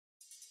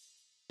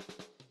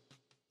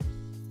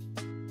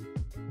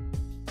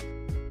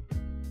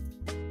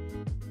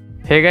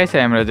Hey guys, I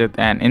am Rajat,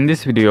 and in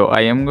this video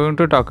I am going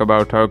to talk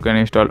about how you can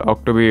install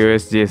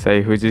OctaviOs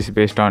GSI, which is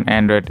based on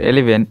Android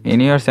 11 in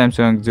your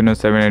Samsung Exynos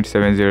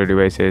 7870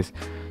 devices.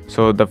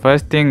 So the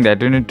first thing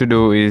that you need to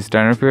do is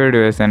turn off your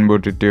device and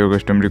boot it to your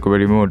custom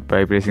recovery mode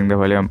by pressing the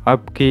volume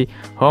up key,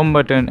 home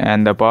button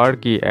and the power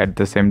key at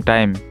the same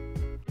time.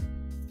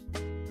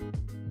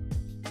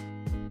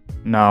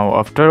 Now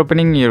after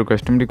opening your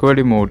custom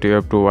recovery mode, you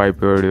have to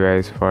wipe your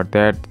device. For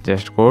that,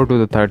 just go to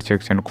the third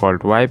section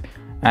called wipe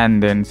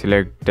and then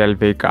select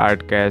Delphi,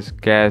 card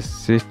cache,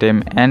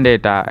 system and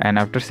data, and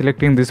after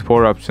selecting these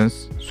four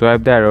options,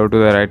 swipe the arrow to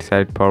the right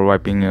side for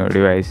wiping your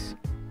device.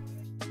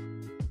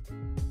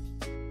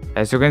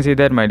 As you can see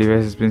that my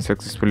device has been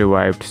successfully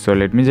wiped, so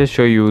let me just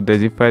show you the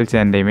zip files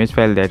and the image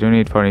file that you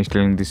need for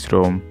installing this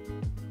ROM.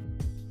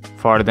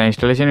 For the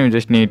installation you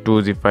just need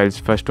two zip files.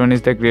 First one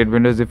is the create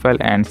window zip file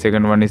and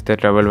second one is the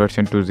travel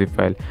version 2 zip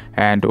file,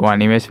 and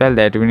one image file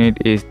that we need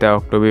is the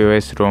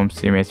OctaviOs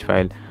ROM's image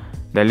file.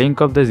 The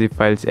link of the zip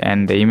files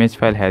and the image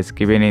file has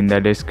given in the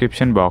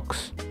description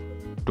box.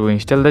 To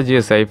install the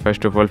GSI,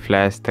 first of all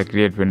flash the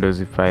create window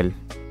zip file.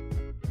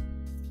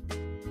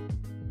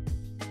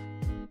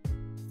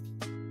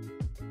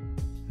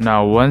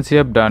 Now once you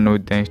have done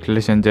with the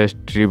installation, just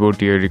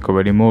reboot your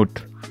recovery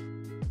mode.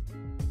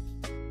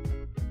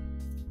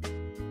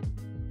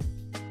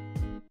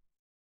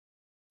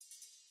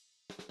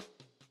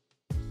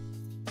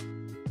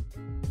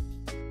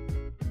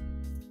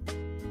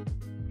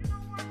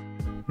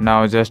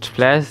 Now just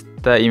flash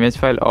the image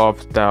file of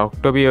the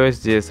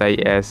OctaviOs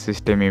GSI as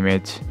system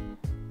image.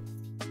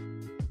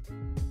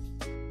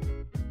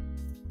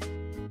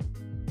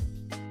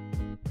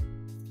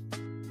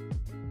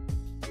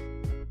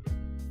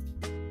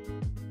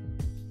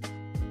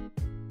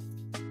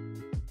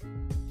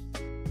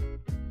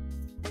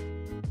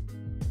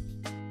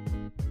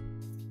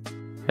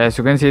 As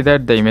you can see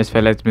that the image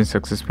file has been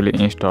successfully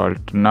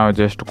installed. Now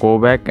just go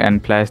back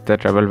and flash the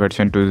travel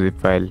version 2 zip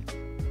file.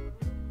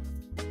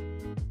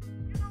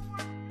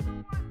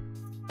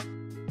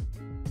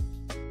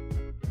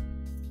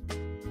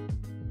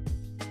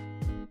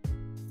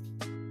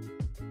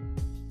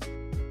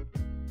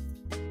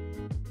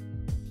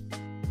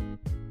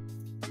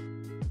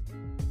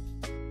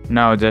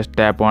 Now just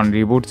tap on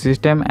reboot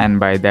system and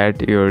by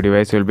that your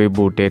device will be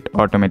booted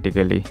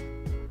automatically.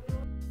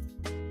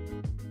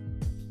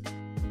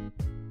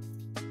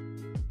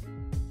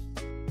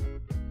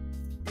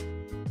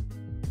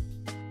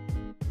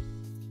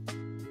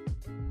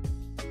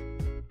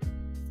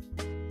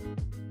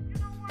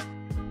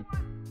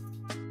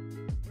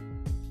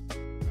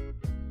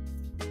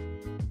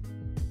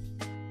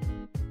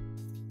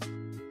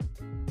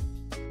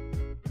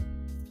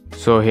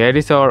 So here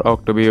is our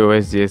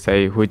OctaviOs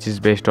GSI, which is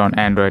based on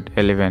Android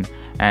 11,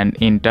 and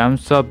in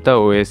terms of the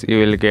OS you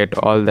will get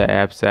all the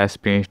apps as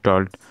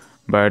pre-installed,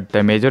 but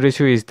the major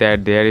issue is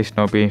that there is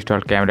no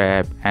pre-installed camera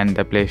app and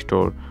the Play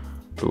Store.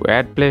 To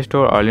add Play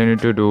Store, all you need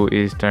to do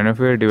is turn off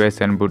your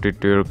device and boot it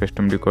to your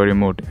custom recovery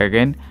mode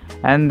again,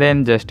 and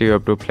then just you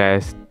have to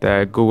flash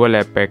the Google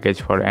app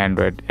package for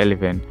Android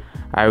 11.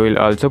 I will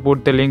also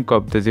put the link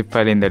of the zip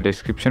file in the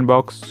description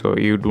box, so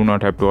you do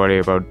not have to worry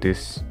about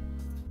this.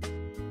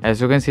 As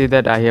you can see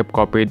that I have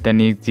copied the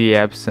NixG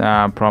apps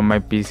from my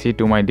PC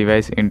to my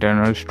device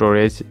internal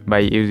storage by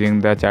using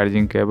the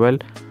charging cable.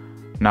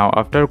 Now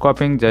after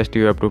copying, just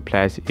you have to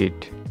flash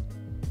it.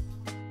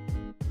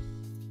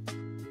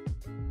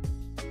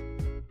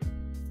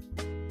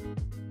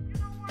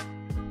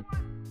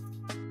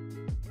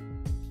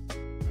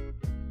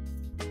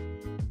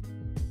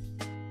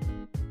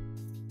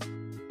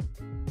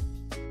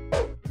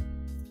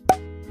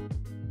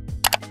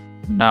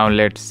 Now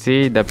let's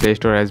see the Play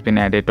Store has been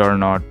added or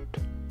not,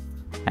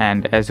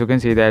 and as you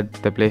can see that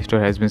the Play Store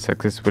has been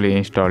successfully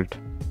installed.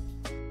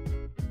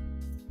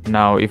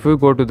 Now if we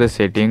go to the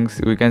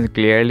settings, we can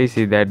clearly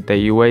see that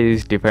the UI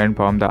is different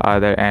from the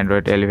other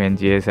Android 11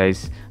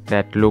 GSIs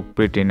that look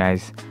pretty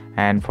nice,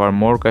 and for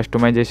more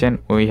customization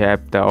we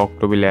have the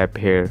Octavi app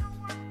here.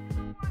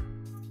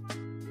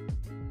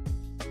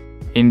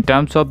 In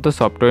terms of the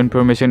software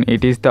information,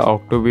 it is the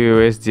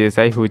OctaviOs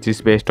GSI which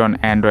is based on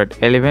Android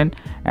 11,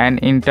 and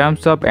in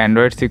terms of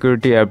Android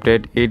security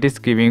update, it is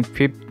giving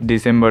 5th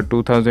December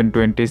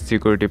 2020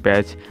 security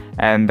patch,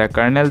 and the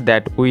kernel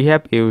that we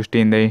have used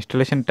in the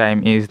installation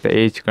time is the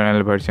H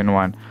kernel version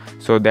 1.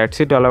 So that's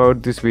it all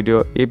about this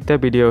video. If the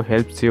video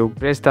helps you,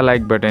 press the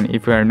like button.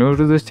 If you are new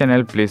to this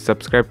channel, please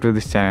subscribe to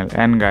this channel,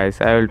 and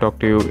guys, I will talk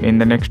to you in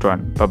the next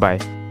one. Bye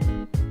bye.